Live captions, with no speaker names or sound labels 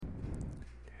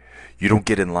You don't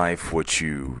get in life what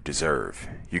you deserve.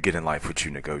 You get in life what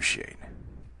you negotiate.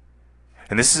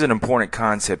 And this is an important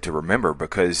concept to remember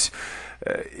because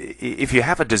if you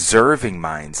have a deserving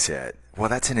mindset, well,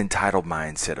 that's an entitled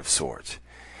mindset of sorts.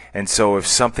 And so if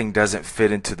something doesn't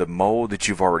fit into the mold that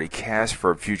you've already cast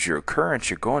for a future occurrence,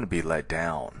 you're going to be let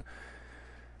down.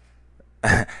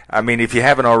 I mean, if you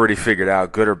haven't already figured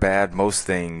out, good or bad, most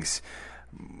things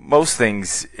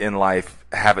in life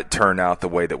haven't turned out the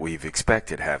way that we've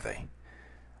expected, have they?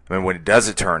 I mean, when it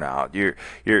doesn't turn out,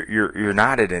 you're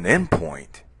not at an end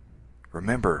point.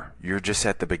 Remember, you're just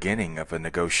at the beginning of a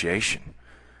negotiation.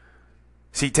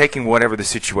 See, taking whatever the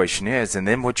situation is, and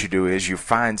then what you do is you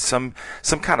find some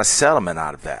kind of settlement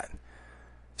out of that.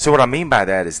 So what I mean by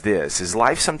that is this, is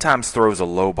life sometimes throws a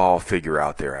lowball figure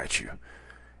out there at you.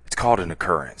 It's called an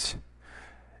occurrence.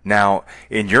 Now,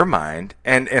 in your mind,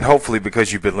 and hopefully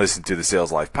because you've been listening to the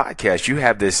Sales Life podcast, you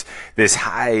have this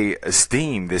high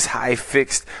esteem, this high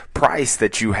fixed price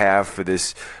that you have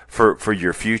for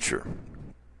your future.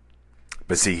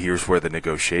 But see, here's where the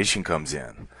negotiation comes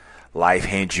in. Life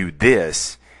hands you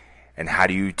this, and how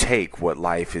do you take what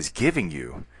life is giving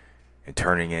you and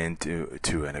turning it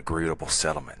into an agreeable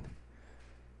settlement?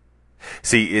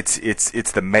 See, it's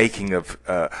the making of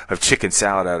chicken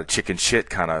salad out of chicken shit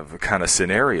kind of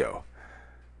scenario.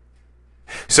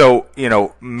 So,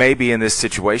 maybe in this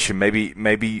situation,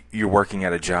 maybe you're working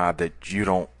at a job that you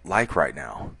don't like right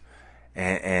now,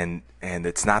 and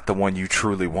it's not the one you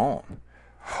truly want.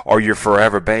 Or your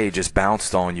forever bae just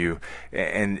bounced on you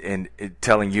and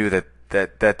telling you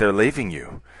that they're leaving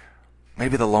you.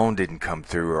 Maybe the loan didn't come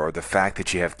through, or the fact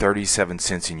that you have 37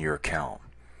 cents in your account.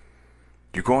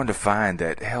 You're going to find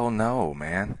that, hell no,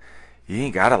 man. You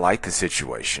ain't got to like the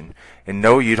situation. And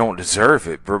no, you don't deserve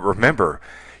it. But remember,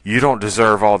 you don't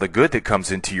deserve all the good that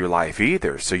comes into your life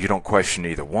either, so you don't question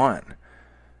either one.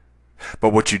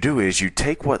 But what you do is you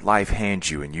take what life hands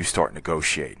you and you start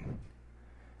negotiating.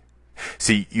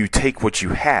 See, you take what you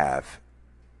have,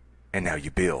 and now you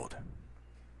build.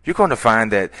 You're going to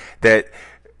find that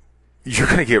you're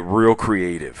going to get real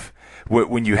creative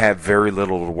when you have very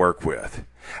little to work with.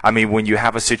 I mean, when you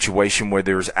have a situation where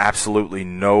there's absolutely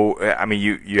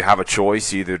you have a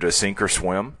choice either to sink or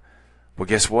swim. Well,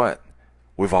 guess what?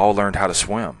 We've all learned how to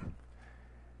swim.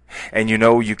 And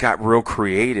you got real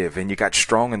creative and you got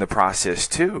strong in the process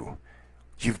too.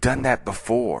 You've done that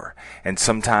before, and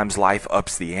sometimes life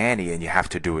ups the ante and you have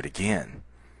to do it again.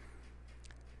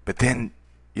 But then,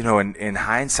 in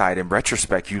hindsight, in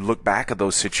retrospect, you look back at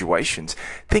those situations.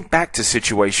 Think back to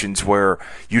situations where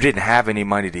you didn't have any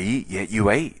money to eat, yet you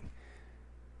ate.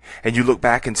 And you look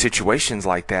back in situations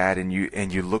like that, and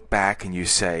you look back and you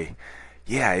say,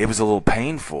 yeah, it was a little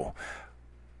painful,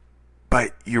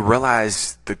 but you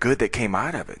realize the good that came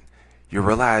out of it. You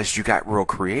realize you got real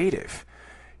creative.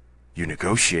 You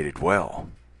negotiated well.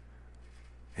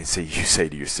 And so you say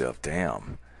to yourself,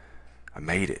 damn, I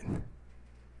made it.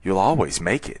 You'll always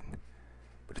make it.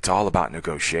 But it's all about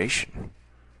negotiation.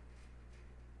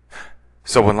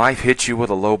 So when life hits you with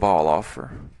a low ball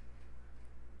offer,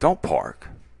 don't park.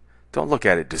 Don't look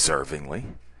at it deservingly.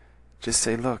 Just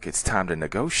say, look, it's time to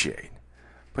negotiate.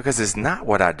 Because it's not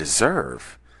what I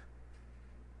deserve.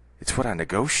 It's what I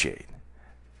negotiate.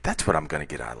 That's what I'm going to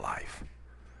get out of life.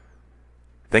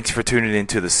 Thanks for tuning in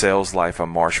to the Sales Life. I'm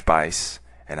Marsh Bice,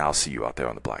 and I'll see you out there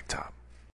on the blacktop.